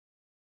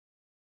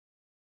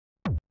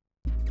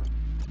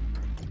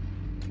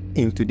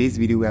In today's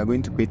video, we are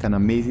going to create an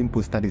amazing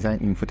poster design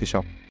in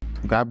Photoshop.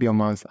 Grab your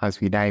mouse as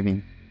we dive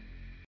in.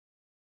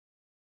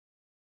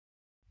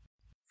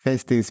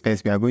 First things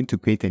first, we are going to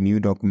create a new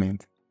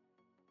document.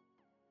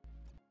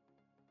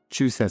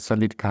 Choose a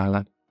solid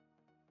color.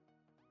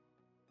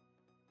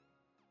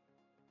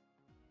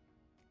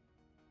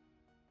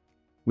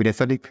 With a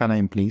solid color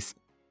in place,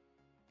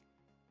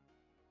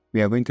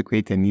 we are going to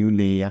create a new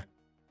layer.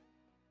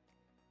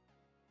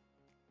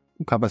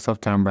 Grab a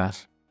soft town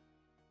brush.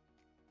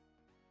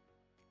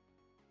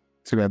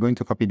 So we are going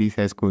to copy this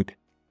as code.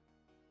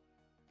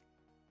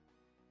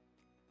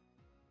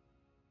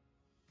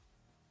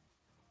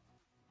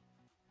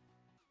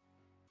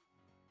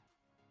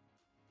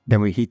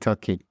 Then we hit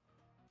OK.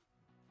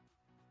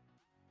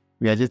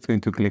 We are just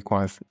going to click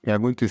once. We are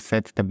going to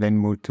set the blend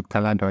mode to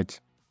color dodge.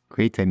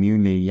 Create a new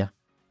layer.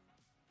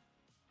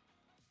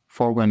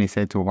 Foreground is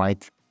set to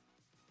white.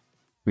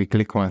 We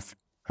click once.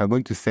 We are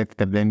going to set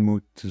the blend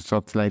mode to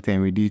soft light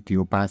and reduce the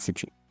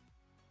opacity.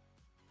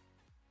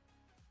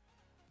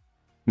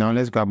 Now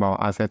let's grab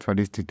our asset for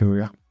this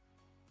tutorial.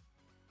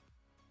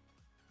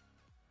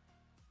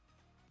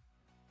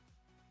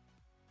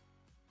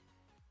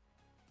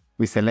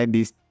 We select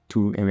these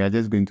two and we are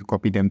just going to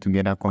copy them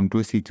together.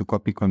 Ctrl C to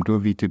copy,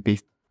 Ctrl V to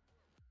paste.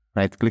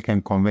 Right click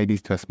and convert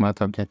this to a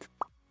smart object.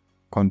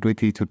 Ctrl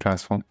T to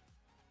transform.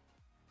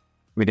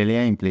 With the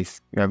layer in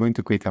place, we are going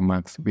to create a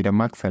mask. With the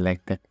mask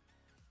selected,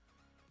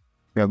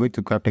 we are going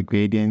to grab the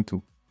gradient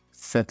to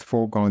set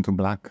foreground to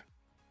black.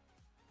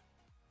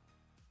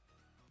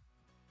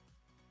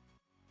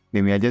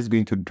 Then we are just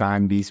going to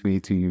drag this way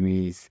to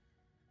erase.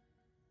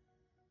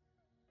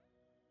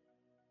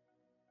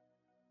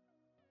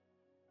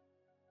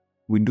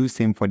 We do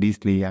same for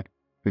this layer.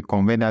 We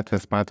convert that to a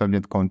smart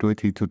object, Ctrl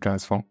T to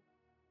transform.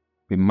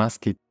 We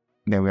mask it.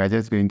 Then we are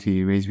just going to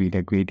erase with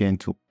the gradient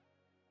tool.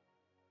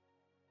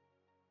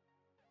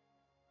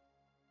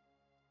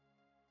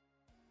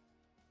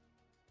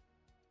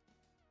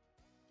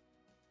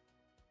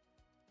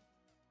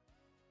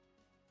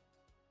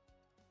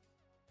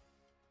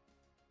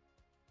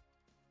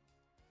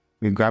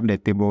 We grab the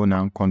table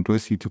now, Ctrl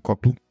C to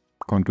copy,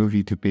 Ctrl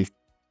V to paste.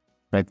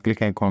 Right click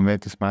and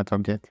convert to smart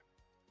object.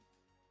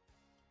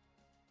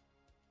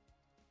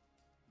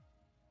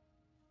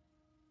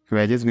 So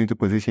we are just going to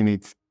position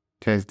it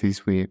just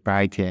this way,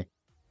 right here.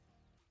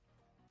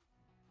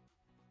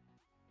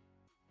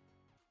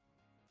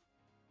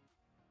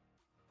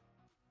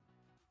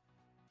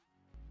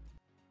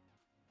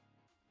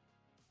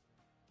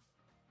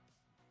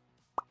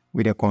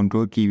 With the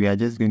Ctrl key, we are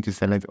just going to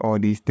select all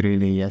these three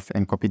layers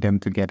and copy them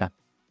together.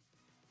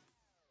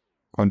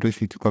 Ctrl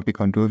C to copy,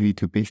 Ctrl V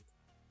to paste.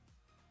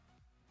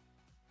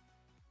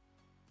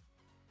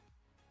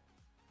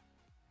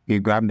 We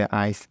grab the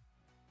eyes.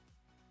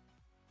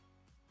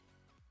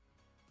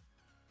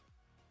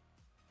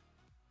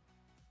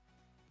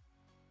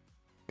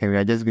 Then we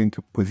are just going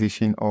to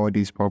position all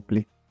these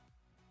properly.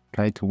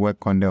 Try to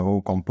work on the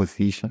whole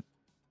composition.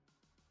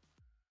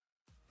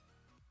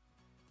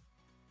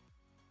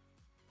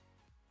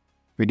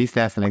 With this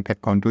layer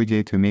selected, Ctrl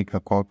J to make a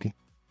copy.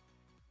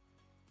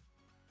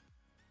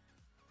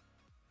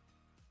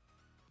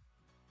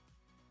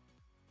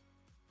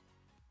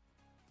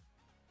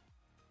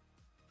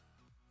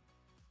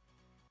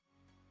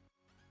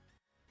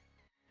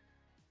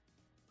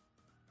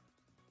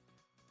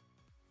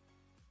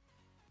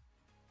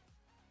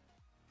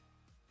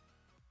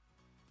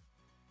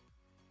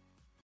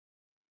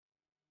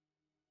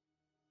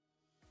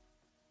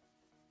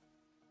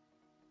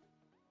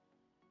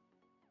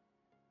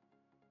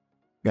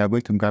 We are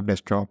going to grab the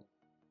straw.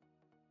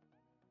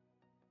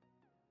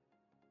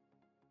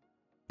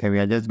 Then we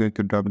are just going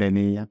to drop the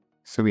layer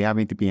so we have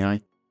it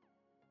behind.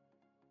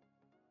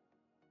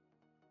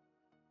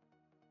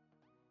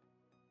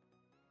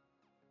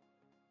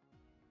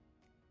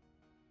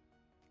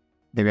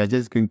 Then we are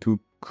just going to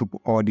group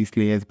all these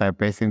layers by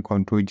pressing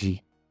Ctrl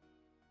G.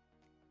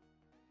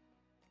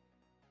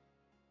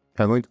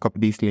 We are going to copy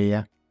this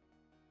layer.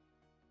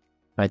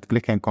 Right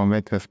click and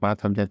convert to a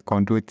smart object,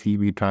 Ctrl T,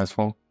 we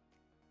transform.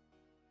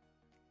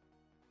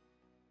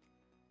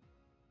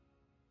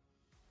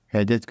 We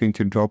are just going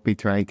to drop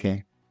it right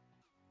here.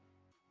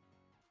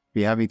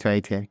 We have it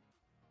right here.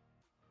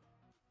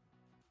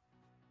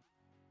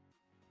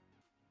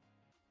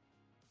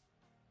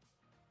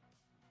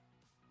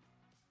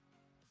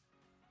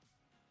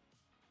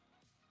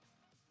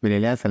 With the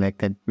layer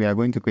selected, we are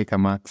going to create a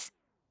mask.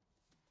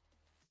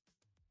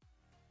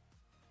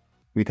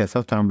 With a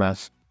soft town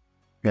brush,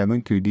 we are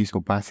going to reduce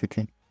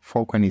opacity.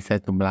 Foreground is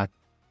set to black.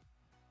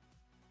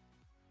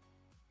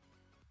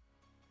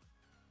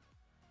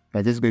 We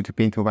are just going to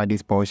paint over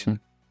this portion.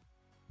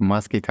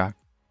 Mask it out.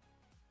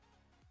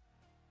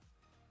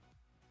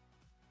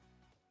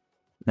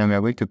 Now we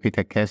are going to create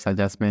a curves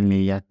adjustment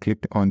layer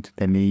clipped onto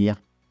the layer.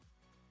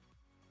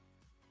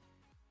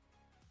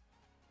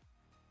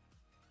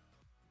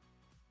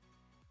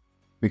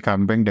 We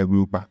can bring the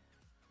grouper.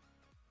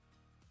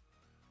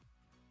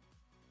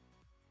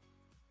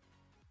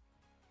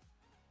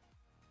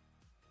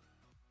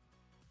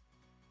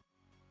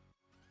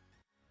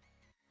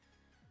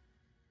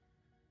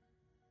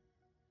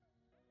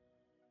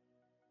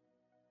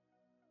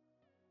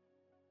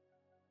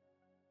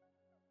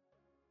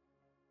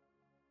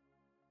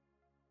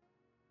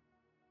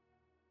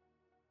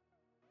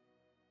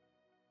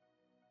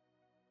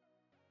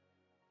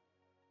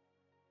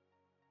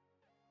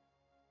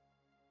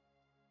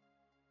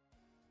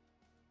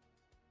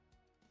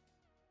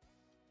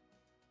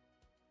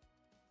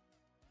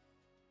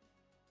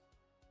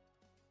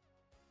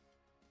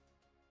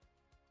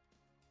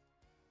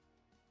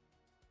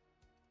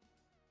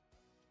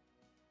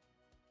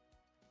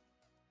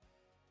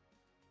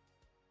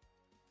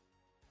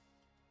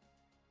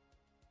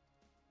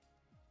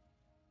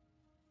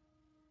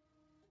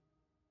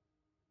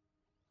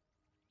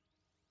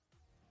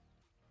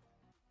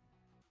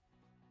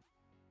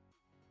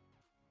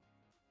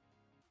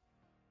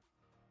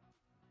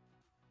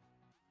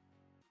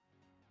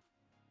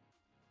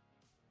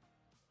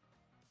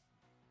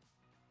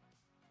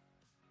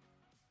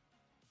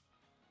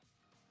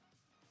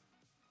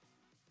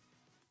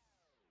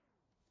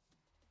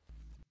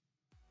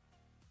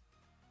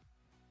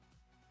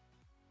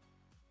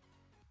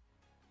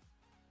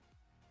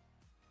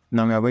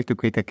 Now we are going to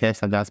create a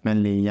curves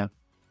adjustment layer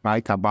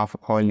right above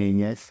all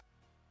layers.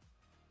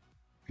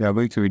 We are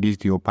going to reduce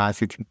the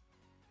opacity.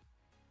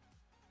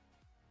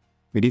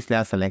 With this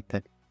layer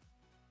selected,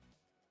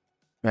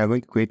 we are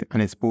going to create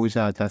an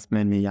exposure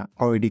adjustment layer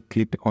already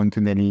clipped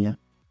onto the layer.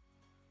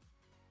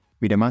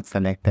 With the mask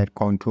selected,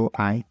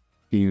 Ctrl-I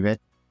to invert.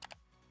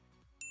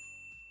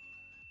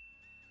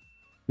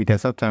 With a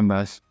soft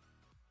brush,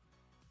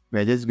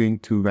 we are just going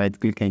to right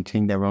click and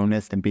change the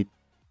roundness a bit.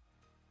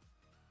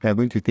 We are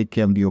going to take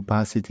care of the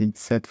opacity,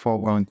 set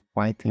foreground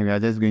white, and we are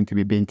just going to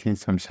be painting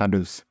some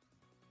shadows.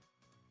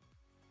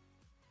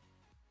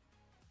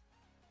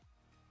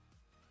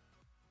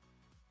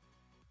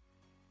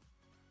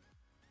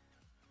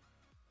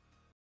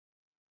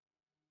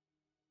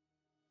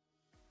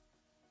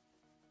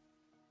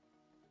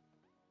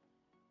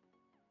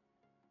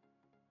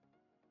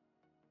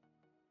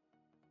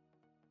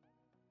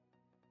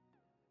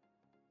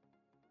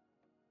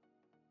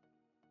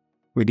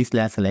 With this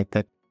layer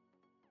selected,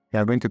 we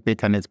are going to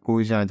create an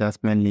exposure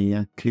adjustment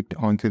layer clipped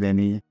onto the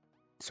layer,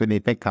 so the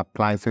effect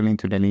applies only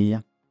to the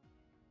layer.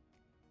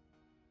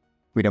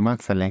 With the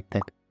mask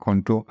selected,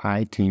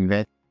 Ctrl-I to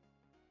invert.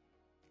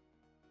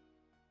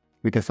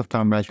 With the soft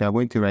brush, we are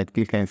going to right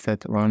click and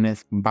set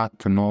roundness back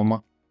to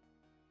normal.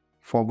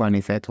 Foreground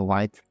is set to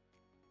white.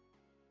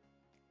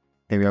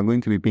 Then we are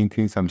going to be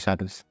painting some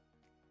shadows.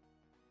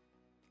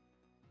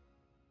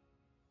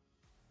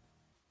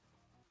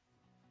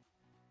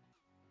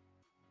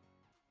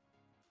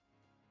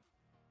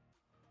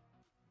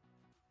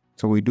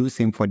 So we do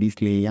same for this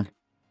layer.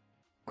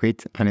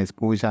 Create an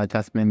exposure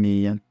adjustment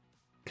layer,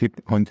 clip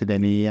onto the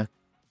layer.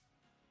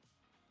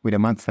 With the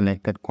mask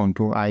selected,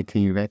 Ctrl-I to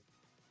invert.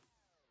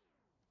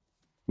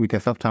 With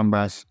a soft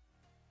brush,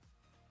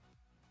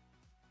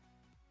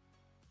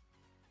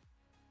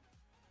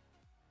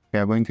 we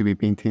are going to be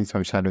painting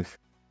some shadows.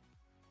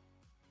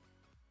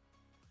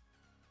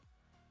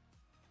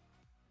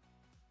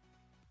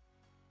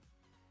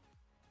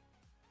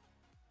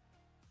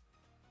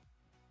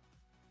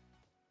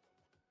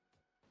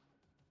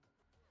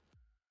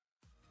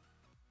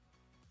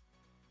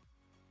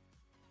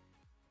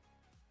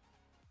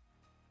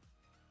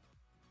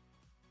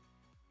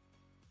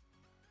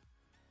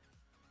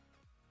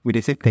 With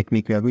the same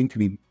technique, we are going to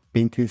be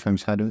painting some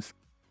shadows.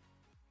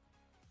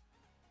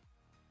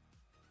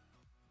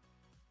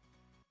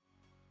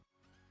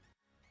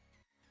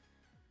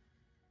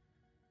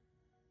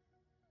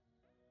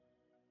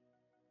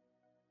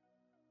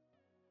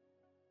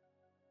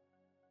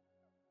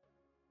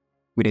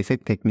 With the same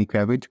technique, we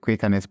are going to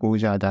create an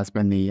exposure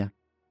adjustment layer,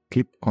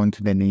 clip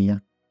onto the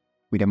layer.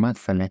 With the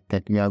mask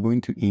selected, we are going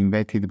to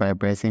invert it by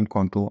pressing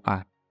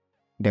Ctrl-R.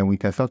 Then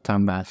with a soft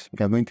brush,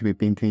 we are going to be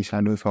painting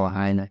shadows or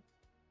highlight.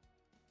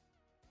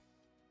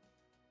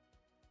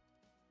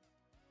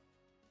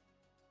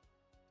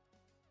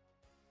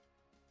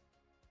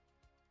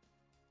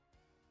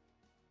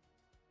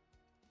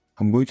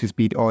 I'm going to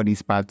speed all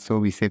these parts so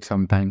we save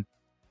some time.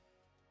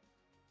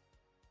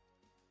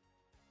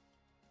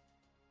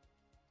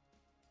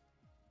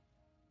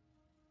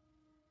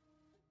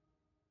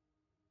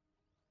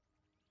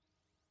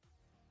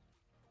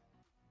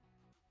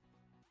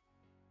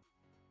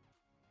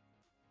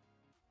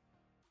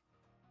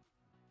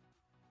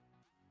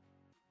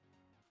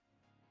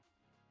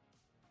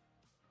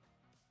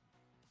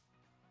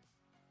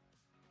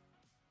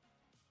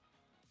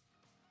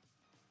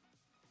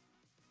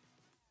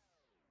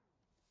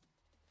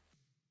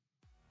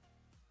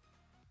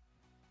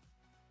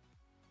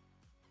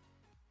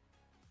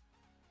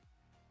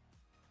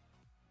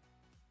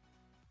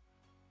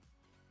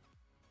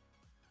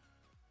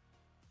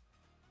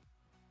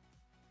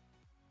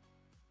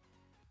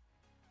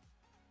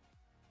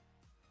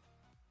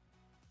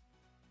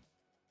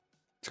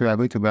 So we are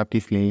going to grab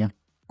this layer,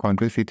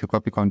 Ctrl-C to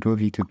copy,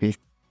 Ctrl-V to paste.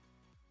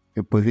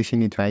 We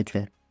position it right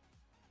here.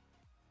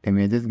 Then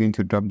we are just going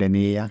to drop the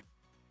layer.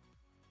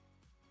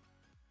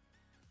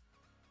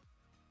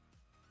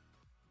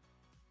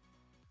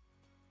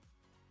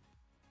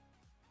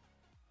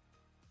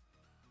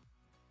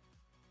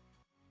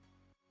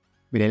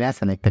 With the layer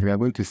selected, we are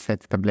going to set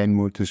the blend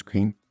mode to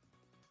screen.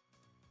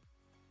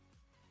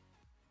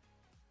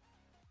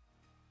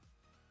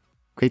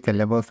 Create a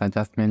levels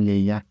adjustment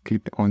layer,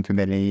 clip onto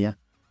the layer.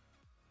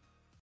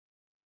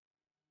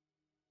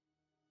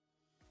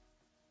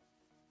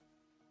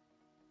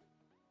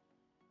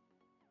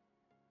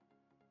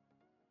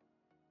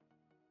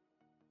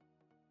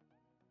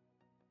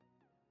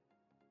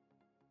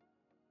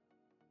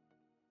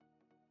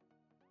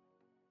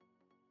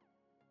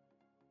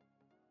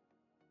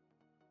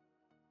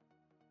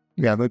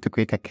 We are going to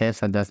create a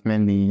curves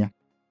adjustment layer.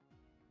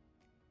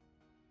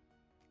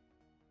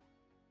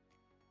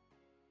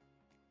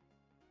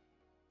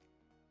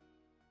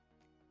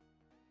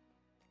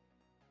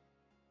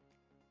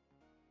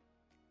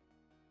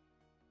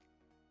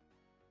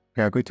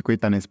 We are going to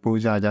create an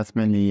exposure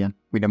adjustment layer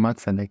with the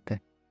mask selected.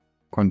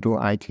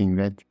 Ctrl-I to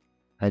invert.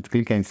 Right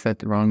click and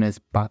set roundness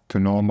back to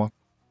normal.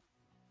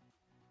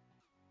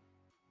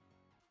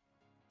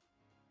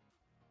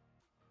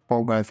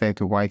 foreground set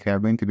to white, we are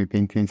going to be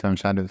painting some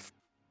shadows.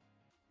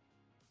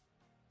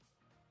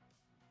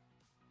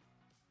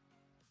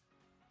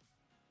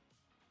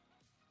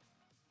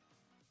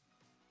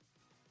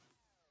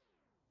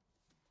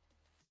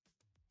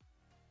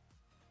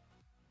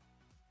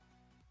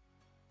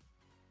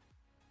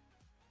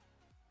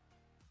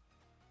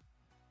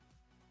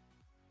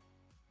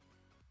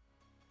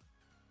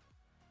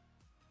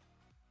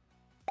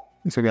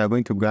 So we are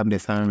going to grab the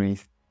sun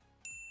rays.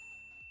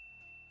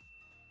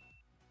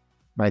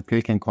 Right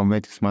click and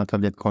convert to smart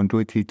object,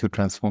 Ctrl T to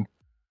transform.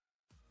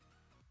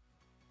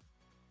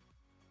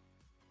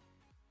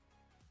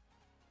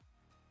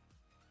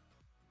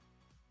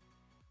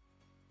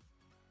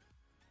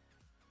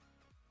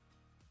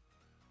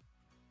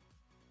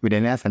 With the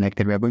layer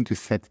selected, we are going to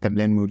set the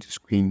blend mode to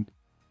screen.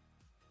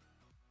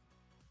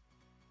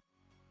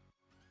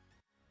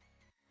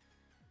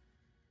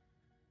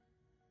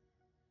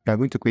 We are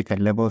going to create a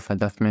levels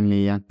adjustment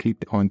layer,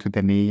 click onto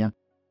the layer.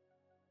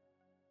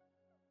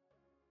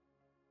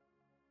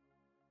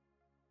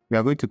 We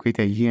are going to create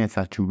a hue and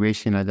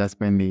saturation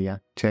adjustment layer,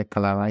 check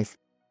colorize.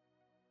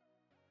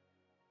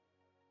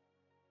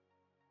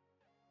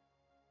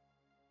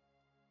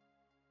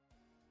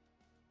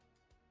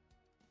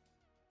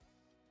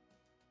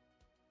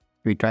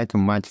 We try to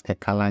match the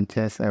color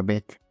just a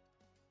bit.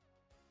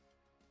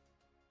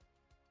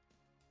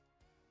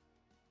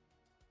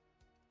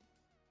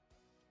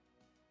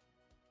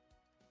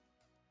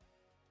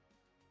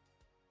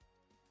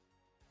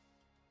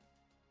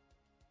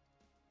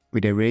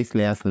 With the raise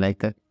layer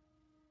selected,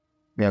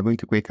 we are going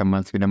to create a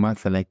mask. With the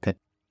mask selected,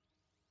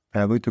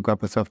 we are going to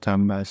grab a soft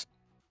brush,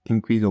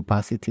 increase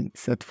opacity,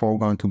 set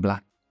foreground to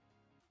black.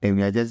 Then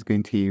we are just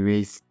going to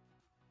erase.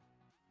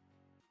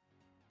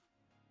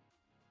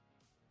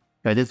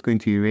 We are just going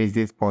to erase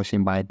this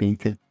portion by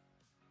painting.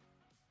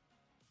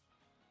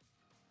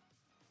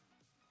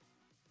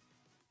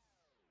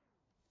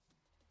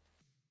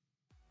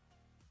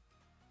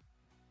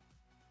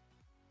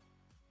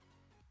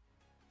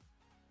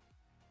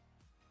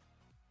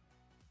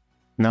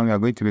 Now we are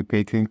going to be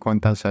creating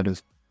contour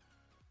shadows.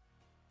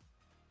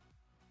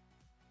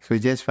 So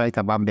just right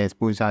above the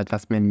exposure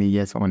adjustment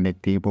layers on the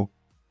table,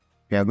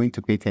 we are going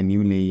to create a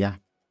new layer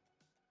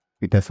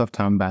with a soft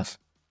brush.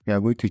 We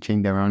are going to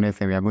change the roundness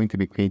and we are going to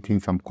be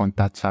creating some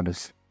contour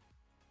shadows.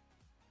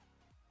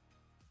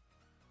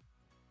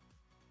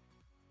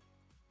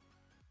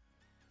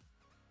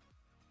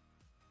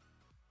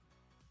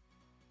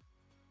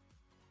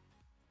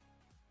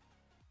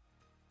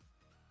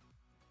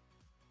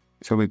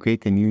 So we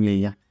create a new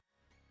layer,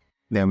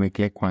 then we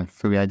click once.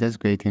 So we are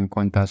just creating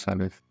contour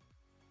shadows.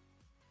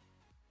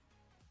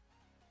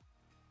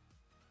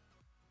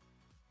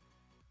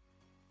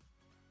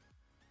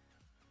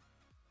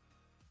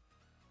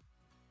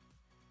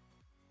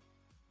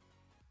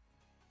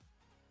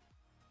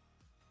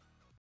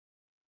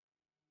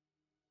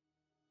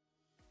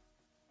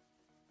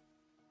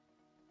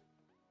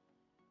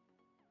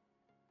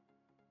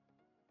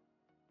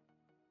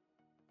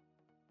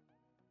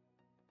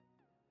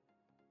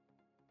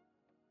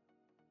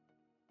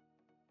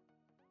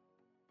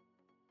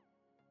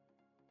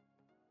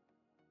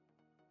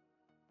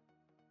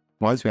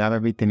 Once we have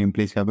everything in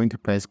place, we are going to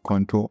press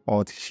Ctrl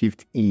Alt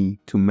Shift E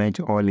to merge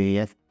all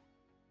layers.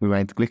 We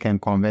right click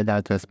and convert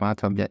that to a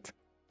smart object.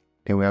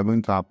 Then we are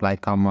going to apply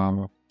camera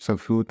raw. So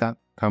filter,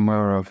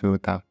 camera raw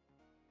filter.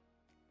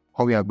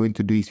 All we are going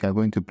to do is we are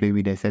going to play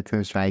with the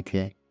settings right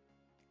here.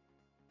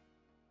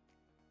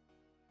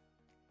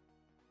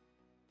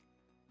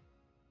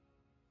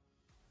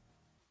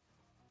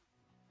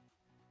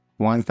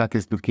 Once that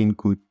is looking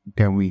good,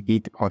 then we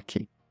hit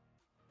OK.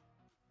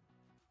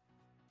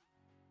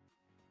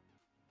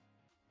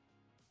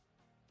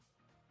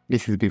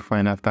 This is before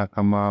and after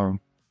camera raw.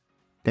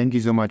 Thank you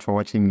so much for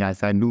watching,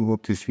 guys. I do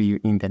hope to see you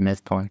in the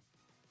next one.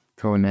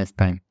 Till next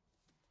time,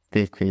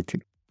 stay creative.